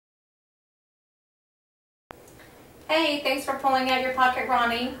Hey, thanks for pulling out your pocket,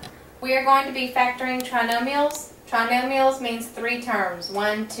 Roni. We are going to be factoring trinomials. Trinomials means three terms,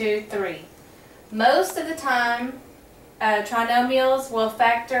 1, 2, 3. Most of the time, trinomials will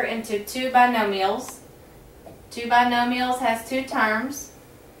factor into two binomials. Two binomials has two terms.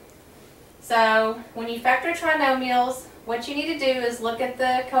 So when you factor trinomials, what you need to do is look at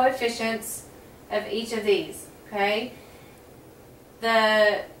the coefficients of each of these. Okay?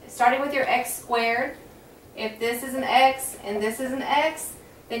 Starting with your x squared, if this is an x and this is an x,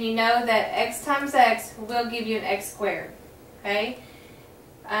 then you know that x times x will give you an x squared. Okay?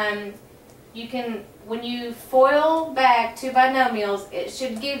 When you FOIL back two binomials, it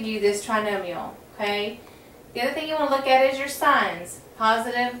should give you this trinomial. Okay? The other thing you want to look at is your signs.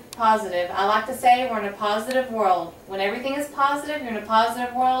 Positive, positive. I like to say we're in a positive world. When everything is positive, you're in a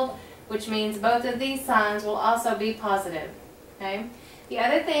positive world, which means both of these signs will also be positive. Okay? The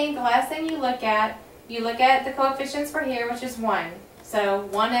other thing, the last thing you look at the coefficients for here, which is 1. So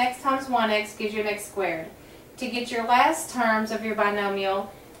 1x times 1x gives you an x squared. To get your last terms of your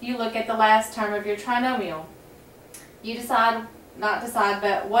binomial, you look at the last term of your trinomial. You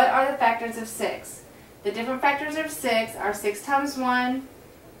but what are the factors of 6? The different factors of 6 are 6 times 1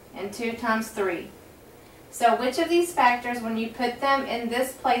 and 2 times 3. So which of these factors, when you put them in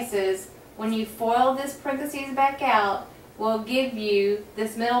this places, when you FOIL this parentheses back out, will give you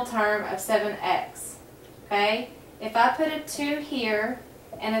this middle term of 7x. Okay? If I put a 2 here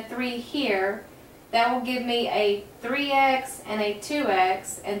and a 3 here, that will give me a 3x and a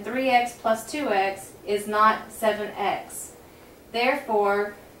 2x, and 3x plus 2x is not 7x.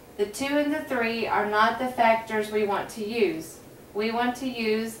 Therefore, the 2 and the 3 are not the factors we want to use. We want to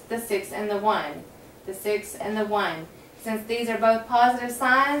use the 6 and the 1. The 6 and the 1. Since these are both positive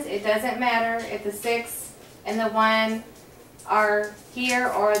signs, it doesn't matter if the 6 and the 1 are here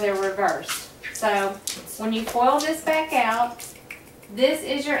or they're reversed. So when you FOIL this back out, this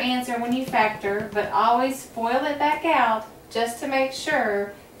is your answer when you factor, but always FOIL it back out just to make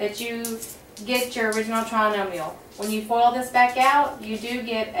sure that you get your original trinomial. When you FOIL this back out, you do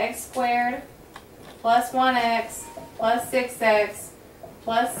get x squared plus 1x plus 6x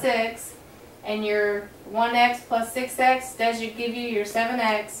plus 6, and your 1x plus 6x does give you your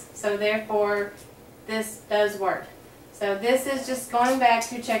 7x, so therefore this does work. So this is just going back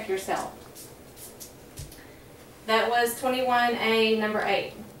to check yourself. That was 21A, number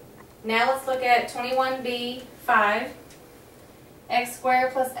 8. Now let's look at 21B, 5. X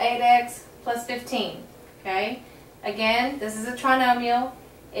squared plus 8x plus 15. Okay? Again, this is a trinomial.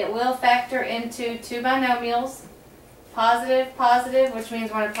 It will factor into two binomials. Positive, positive, which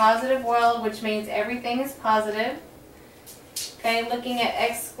means we're in a positive world, which means everything is positive. Okay, looking at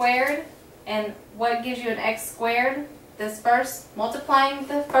x squared, and what gives you an x squared? This first, multiplying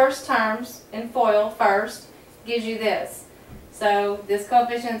the first terms in FOIL first, gives you this. So this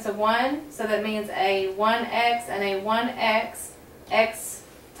coefficient's a 1, so that means a 1x and a 1x. X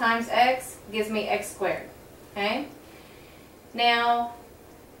times x gives me x squared. Okay? Now,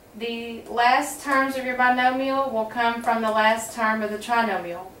 the last terms of your binomial will come from the last term of the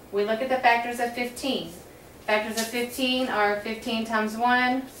trinomial. We look at the factors of 15. Factors of 15 are 15 times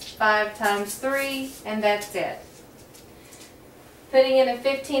 1, 5 times 3, and that's it. Putting in a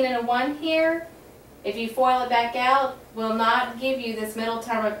 15 and a 1 here, if you FOIL it back out, will not give you this middle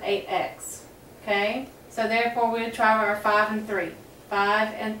term of 8x. Okay? So therefore we would try our 5 and 3.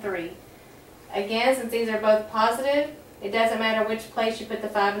 5 and 3. Again, since these are both positive, it doesn't matter which place you put the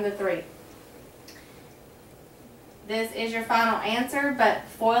 5 and the 3. This is your final answer, but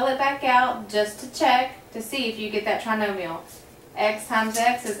FOIL it back out just to check to see if you get that trinomial. X times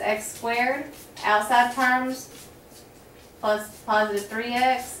x is x squared. Outside terms plus positive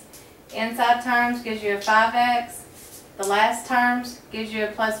 3x. Inside terms gives you a 5x. The last terms gives you a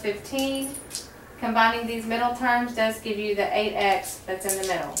plus 15. Combining these middle terms does give you the 8x that's in the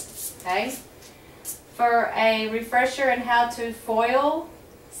middle. Okay? For a refresher on how to FOIL,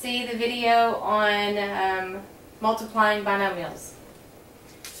 see the video on multiplying binomials.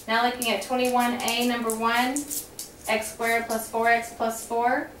 Now looking at 21A, number 1, x squared plus 4x plus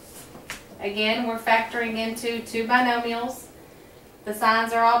 4. Again, we're factoring into two binomials. The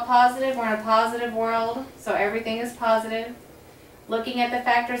signs are all positive. We're in a positive world, so everything is positive. Looking at the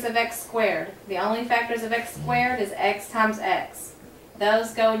factors of x squared. The only factors of x squared is x times x.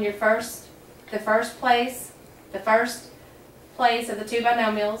 Those go in your the first place of the two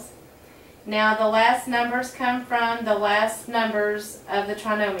binomials. Now the last numbers come from the last numbers of the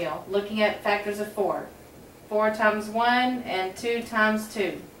trinomial. Looking at factors of 4. 4 times 1 and 2 times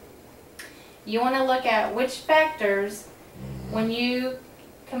 2. You want to look at which factors, when you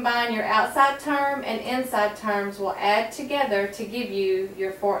combine your outside term and inside terms will add together to give you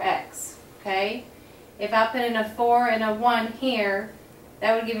your 4x. Okay? If I put in a 4 and a 1 here,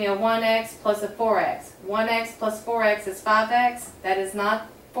 that would give me a 1x plus a 4x. 1x plus 4x is 5x. That is not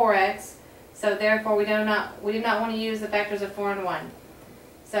 4x. So therefore we do not want to use the factors of 4 and 1.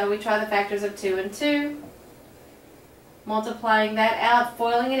 So we try the factors of 2 and 2. Multiplying that out,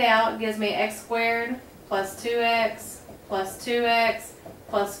 foiling it out, gives me x squared plus 2x plus 2x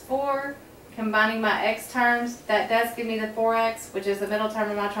plus 4. Combining my x terms, that does give me the 4x, which is the middle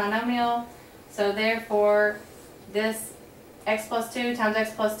term of my trinomial. So therefore, this x plus 2 times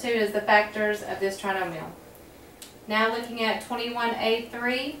x plus 2 is the factors of this trinomial. Now looking at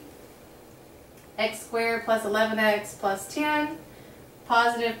 21a3, x squared plus 11x plus 10.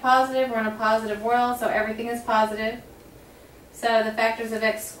 Positive, positive, we're in a positive world, so everything is positive. So the factors of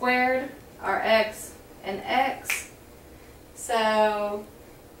x squared are x and x. So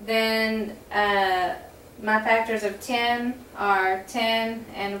then my factors of 10 are 10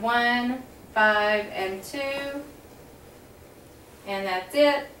 and 1, 5 and 2, and that's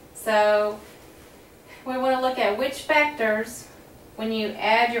it. So we want to look at which factors, when you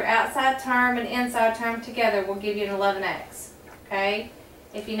add your outside term and inside term together, will give you an 11x. Okay?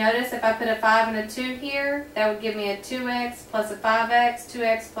 If you notice, if I put a 5 and a 2 here, that would give me a 2x plus a 5x.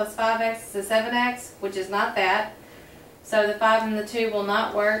 2x plus 5x is a 7x, which is not that. So the 5 and the 2 will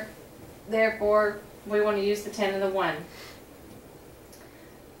not work. Therefore, we want to use the 10 and the 1.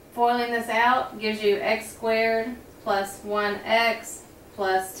 Foiling this out gives you x squared plus 1x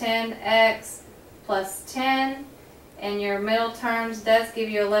plus 10x plus 10. And your middle terms does give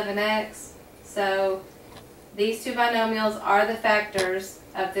you 11x. So these two binomials are the factors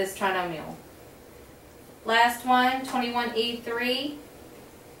of this trinomial. Last one, 21e3,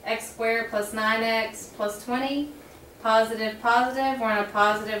 x squared plus 9x plus 20. Positive, positive, we're in a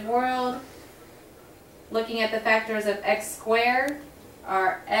positive world. Looking at the factors of x squared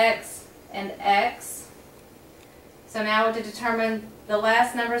are x and x. So now to determine the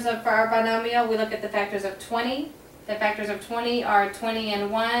last numbers for our binomial, we look at the factors of 20. The factors of 20 are 20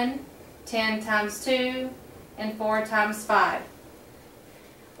 and 1, 10 times 2, and 4 times 5.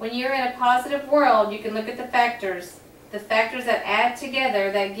 When you're in a positive world, you can look at the factors. The factors that add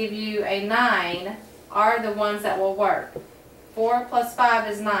together that give you a 9 are the ones that will work. 4 plus 5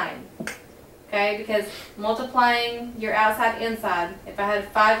 is 9. Okay, because multiplying your outside inside, if I had a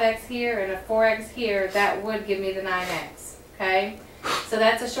 5x here and a 4x here, that would give me the 9x. Okay, so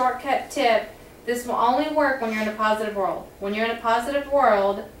that's a shortcut tip. This will only work when you're in a positive world. When you're in a positive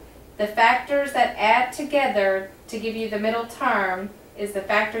world, the factors that add together to give you the middle term is the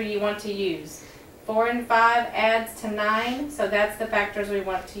factor you want to use. 4 and 5 adds to 9, so that's the factors we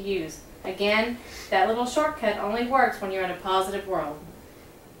want to use. Again, that little shortcut only works when you're in a positive world.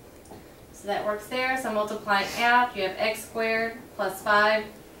 So that works there. So multiplying out, you have x squared plus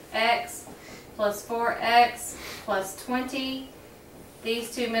 5x plus 4x plus 20.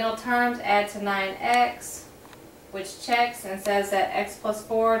 These two middle terms add to 9x, which checks and says that x plus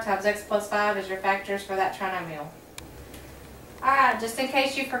 4 times x plus 5 is your factors for that trinomial. Alright, just in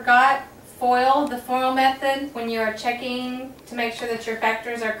case you forgot, the FOIL method, when you are checking to make sure that your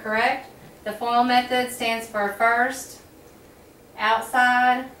factors are correct, the FOIL method stands for first,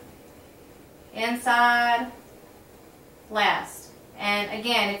 outside, inside, last. And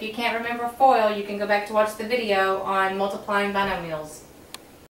again, if you can't remember FOIL, you can go back to watch the video on multiplying binomials.